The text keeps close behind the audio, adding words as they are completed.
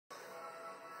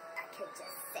could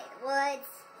just say the words.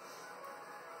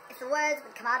 If the words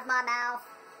would come out of my mouth,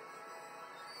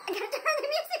 I'm gonna turn the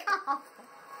music off.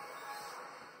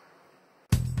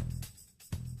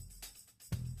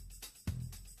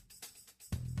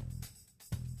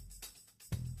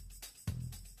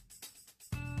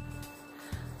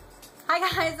 Hi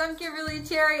guys, I'm Kimberly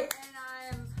Cherry and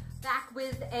I'm back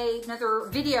with another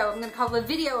video. I'm gonna call it a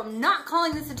video. I'm not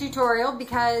calling this a tutorial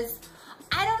because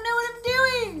I don't know what I'm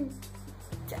doing.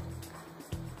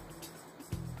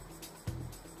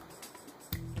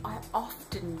 I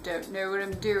often don't know what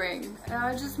I'm doing and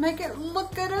I just make it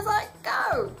look good as I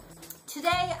go.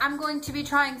 Today I'm going to be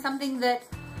trying something that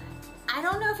I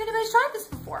don't know if anybody's tried this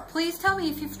before. Please tell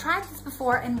me if you've tried this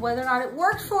before and whether or not it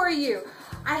worked for you.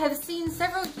 I have seen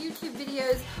several YouTube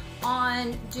videos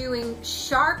on doing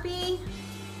Sharpie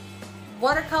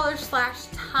watercolor /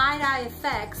 tie-dye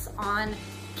effects on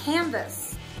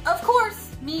canvas. Of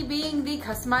course, me being the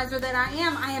customizer that I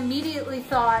am, I immediately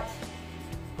thought,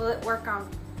 will it work on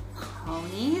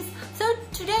ponies? So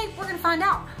today we're gonna find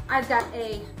out. I've got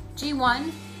a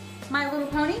G1 My Little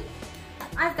Pony.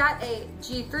 I've got a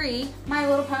G3 My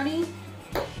Little Pony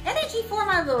and a G4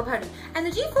 My Little Pony. And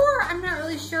the G4 I'm not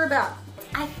really sure about.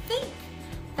 I think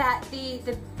that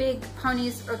the big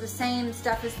ponies are the same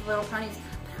stuff as the little ponies,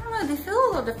 but I don't know, they feel a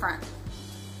little different.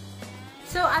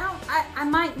 So I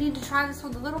might need to try this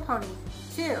with the little pony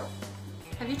too.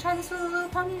 Have you tried this with a little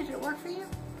pony? Did it work for you?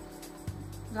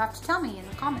 You'll have to tell me in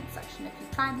the comment section if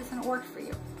you've tried this and it worked for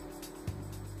you.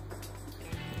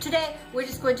 Today, we're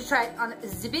just going to try it on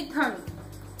the big pony.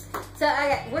 So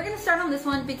we're gonna start on this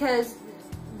one because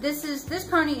this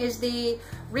pony is the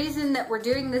reason that we're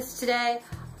doing this today.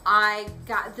 I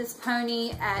got this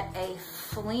pony at a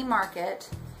flea market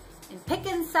in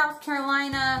Pickens, South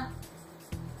Carolina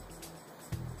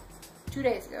 2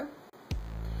 days ago.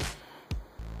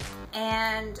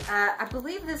 And I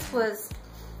believe this was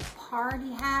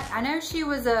Party Hat. I know she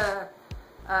was a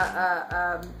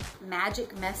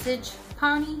magic message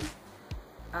pony.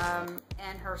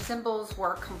 And her symbols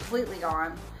were completely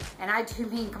gone. And I do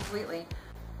mean completely.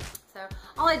 So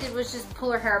all I did was just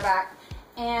pull her hair back.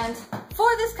 And for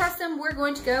this custom, we're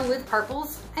going to go with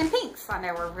purples and pinks. I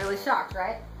know we're really shocked,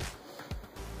 right?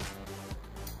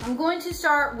 I'm going to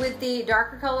start with the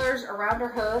darker colors around her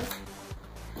hoof.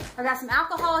 I've got some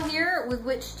alcohol here with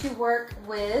which to work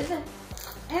with.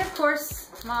 And of course,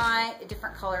 my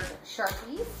different colored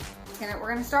Sharpies. And we're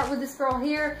gonna start with this girl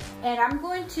here. And I'm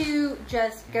going to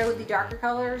just go with the darker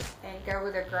colors and go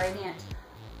with a gradient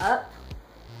up.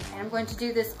 And I'm going to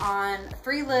do this on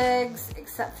 3 legs,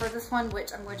 except for this one,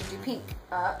 which I'm going to do pink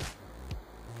up.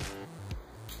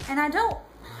 And I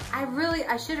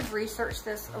should have researched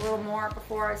this a little more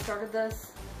before I started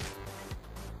this.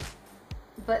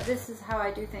 But this is how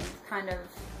I do things, kind of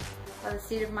by the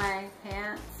seat of my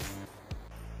pants.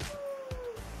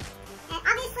 And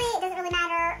obviously it doesn't really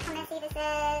matter how messy this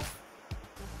is,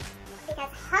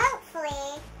 because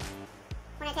hopefully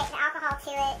when I take the alcohol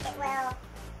to it, it will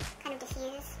kind of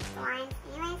diffuse the lines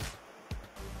anyways.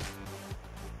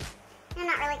 And I'm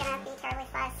not really going to be terribly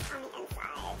fussed on the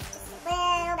inside, just a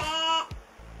little bit,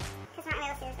 because we're not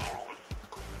going to be able to see this very well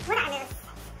either. We're not going to be able to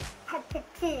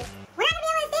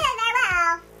see this very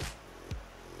well.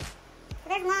 So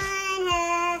there's one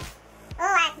hoof.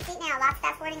 Oh, I can see it now. Lots of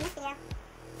fast forwarding in this video.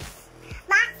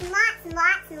 Lots and lots and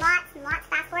lots and lots and lots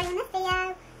fast forwarding in this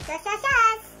video. Shush.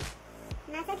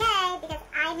 And that's okay, because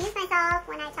I amuse myself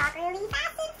when I talk really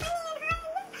fast and funny and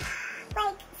hard.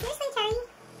 Like, seriously, Cherry?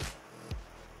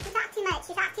 You talk too much.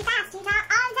 You talk too fast. You talk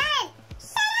all the time.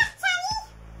 Shut up, Cherry!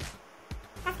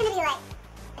 That's gonna be like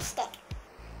a shtick.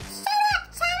 Shut up,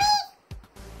 Cherry!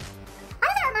 Why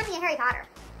does that remind me of Harry Potter?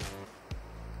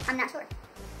 I'm not sure.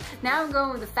 Now I'm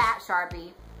going with the fat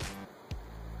Sharpie.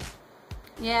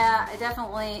 Yeah,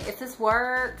 if this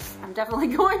works, I'm definitely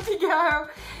going to go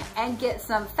and get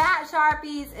some fat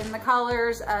Sharpies in the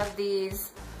colors of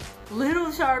these little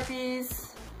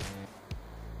Sharpies.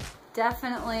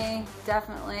 Definitely,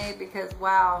 because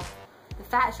wow, the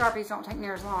fat Sharpies don't take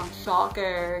near as long.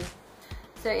 Shocking.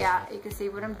 So yeah, you can see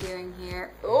what I'm doing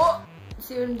here. Oh,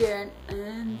 see what I'm doing?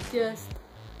 I'm just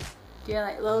doing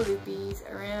like little loopies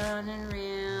around and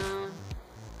around.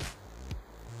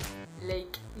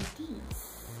 Like these.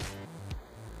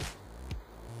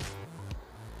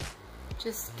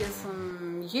 Just get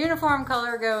some uniform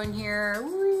color going here.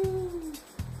 Woo.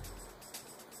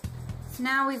 So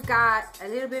now we've got a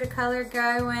little bit of color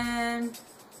going.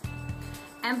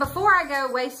 And before I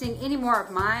go wasting any more of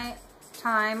my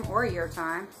time or your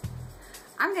time,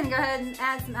 I'm gonna go ahead and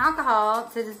add some alcohol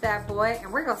to this bad boy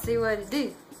and we're gonna see what it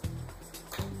do.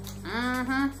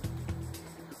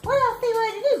 We're gonna see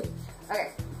what it do.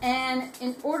 And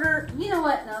in order, you know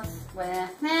what? No,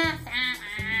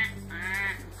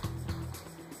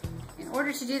 in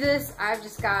order to do this, I've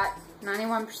just got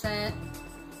 91%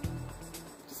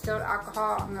 distilled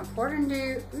alcohol. I'm gonna pour it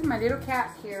into my little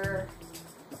cap here.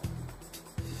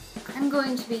 I'm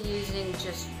going to be using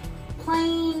just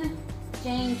plain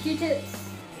Jane Q-tips.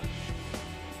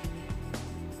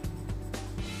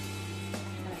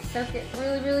 I'm gonna soak it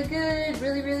really good,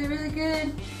 really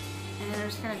good. And I'm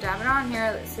just gonna dab it on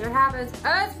here. Let's see what happens.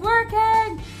 Oh, it's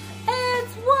working!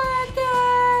 It's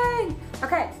working!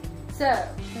 Okay, so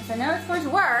since I know it's going to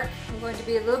work, I'm going to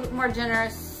be a little bit more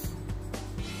generous.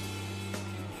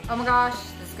 Oh my gosh,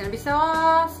 this is gonna be so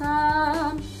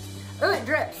awesome. Oh, it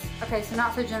drips. Okay, so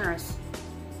not so generous.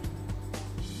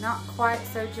 Not quite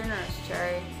so generous,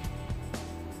 Cherry.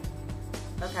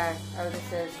 Okay, oh,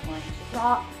 this is going to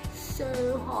drop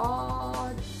so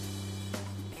hard.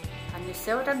 And you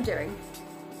see what I'm doing?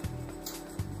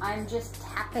 I'm just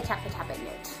tapping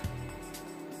it.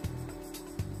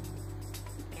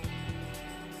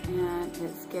 And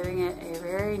it's giving it a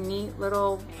very neat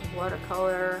little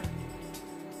watercolor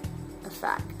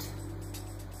effect.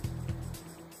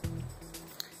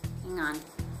 Hang on,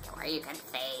 where you can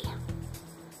see.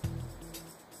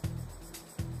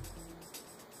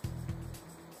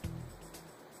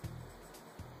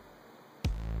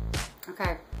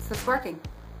 Okay, so it's working.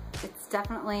 It's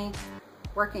definitely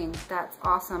working. That's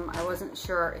awesome. I wasn't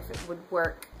sure if it would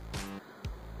work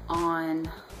on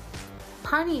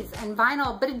ponies and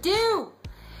vinyl, but it do!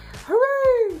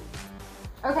 Hooray!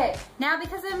 Okay, now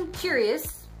because I'm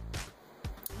curious,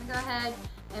 I'm gonna go ahead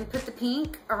and put the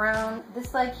pink around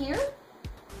this leg here,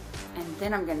 and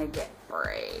then I'm gonna get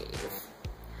brave.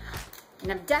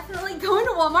 And I'm definitely going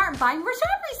to Walmart and buying more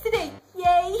Sharpies today.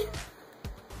 Yay!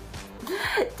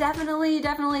 Definitely,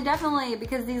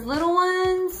 because these little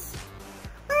ones,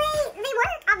 well, they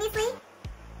work, obviously,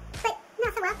 but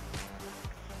not so well.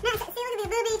 No, see, look at these little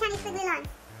bitty tiny squiggly lines.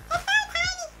 It's so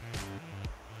tiny.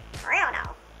 For real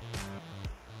though.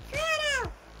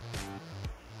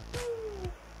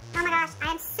 Oh my gosh, I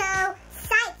am so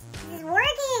psyched. This is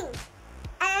working.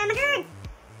 Oh my god.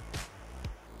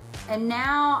 and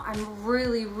now I'm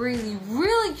really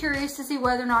curious to see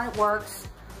whether or not it works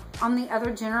on the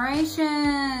other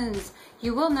generations.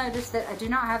 You will notice that I do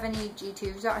not have any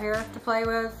G2s out here to play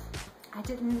with.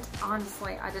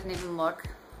 Honestly, I didn't even look.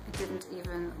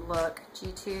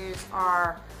 G2s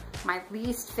are my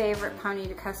least favorite pony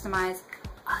to customize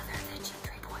other than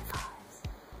G3.5s.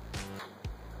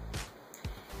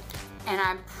 And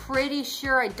I'm pretty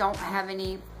sure I don't have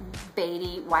any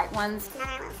Beatty white ones. No,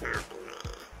 that one's not.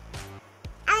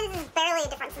 Oh, this is barely a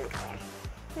difference in the color.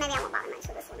 Maybe I won't bother much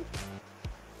with this one.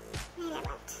 Maybe I won't.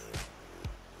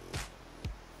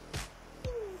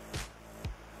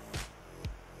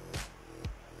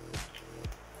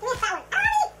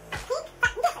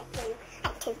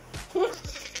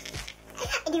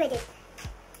 I do.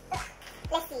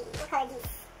 Let's see, what color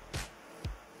these?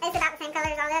 It's about the same color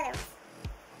as all the other ones.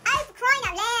 Oh, it's crying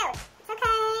out loud! It's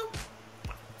okay.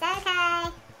 It's okay.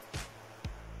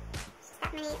 Just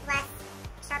got many less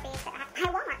Sharpies that I have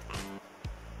at Walmart today.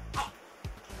 Okay.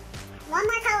 One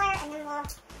more color and then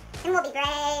we'll be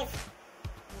brave.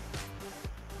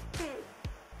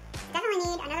 Definitely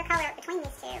need another color between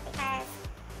these two because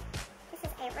this is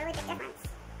a really big difference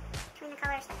between the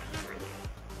colors that I have on here.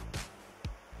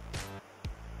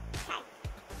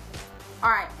 All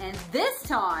right, and this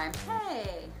time,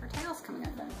 hey, her tail's coming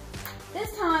undone.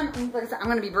 This time, like I said, I'm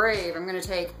gonna be brave. I'm gonna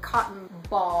take cotton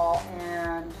ball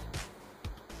and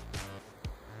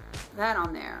that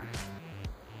on there.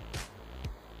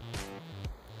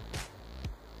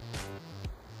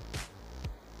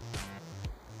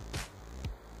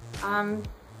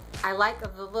 I like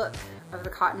the look of the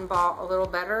cotton ball a little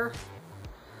better,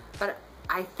 but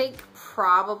I think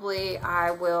probably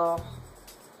I will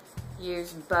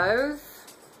use both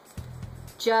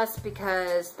just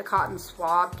because the cotton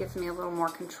swab gives me a little more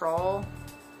control.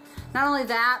 Not only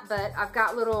that, but I've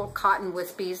got little cotton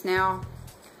wispies now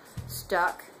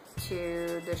stuck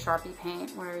to the Sharpie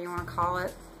paint, whatever you want to call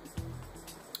it,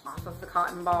 off of the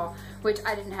cotton ball, which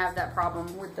I didn't have that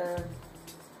problem with the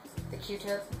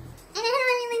Q-tip.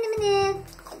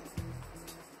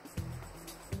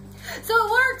 So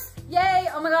it works! Yay!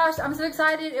 Oh my gosh, I'm so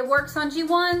excited. It works on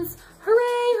G1s.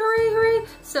 Hooray!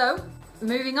 So,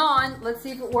 moving on, let's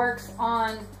see if it works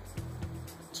on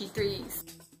G3s.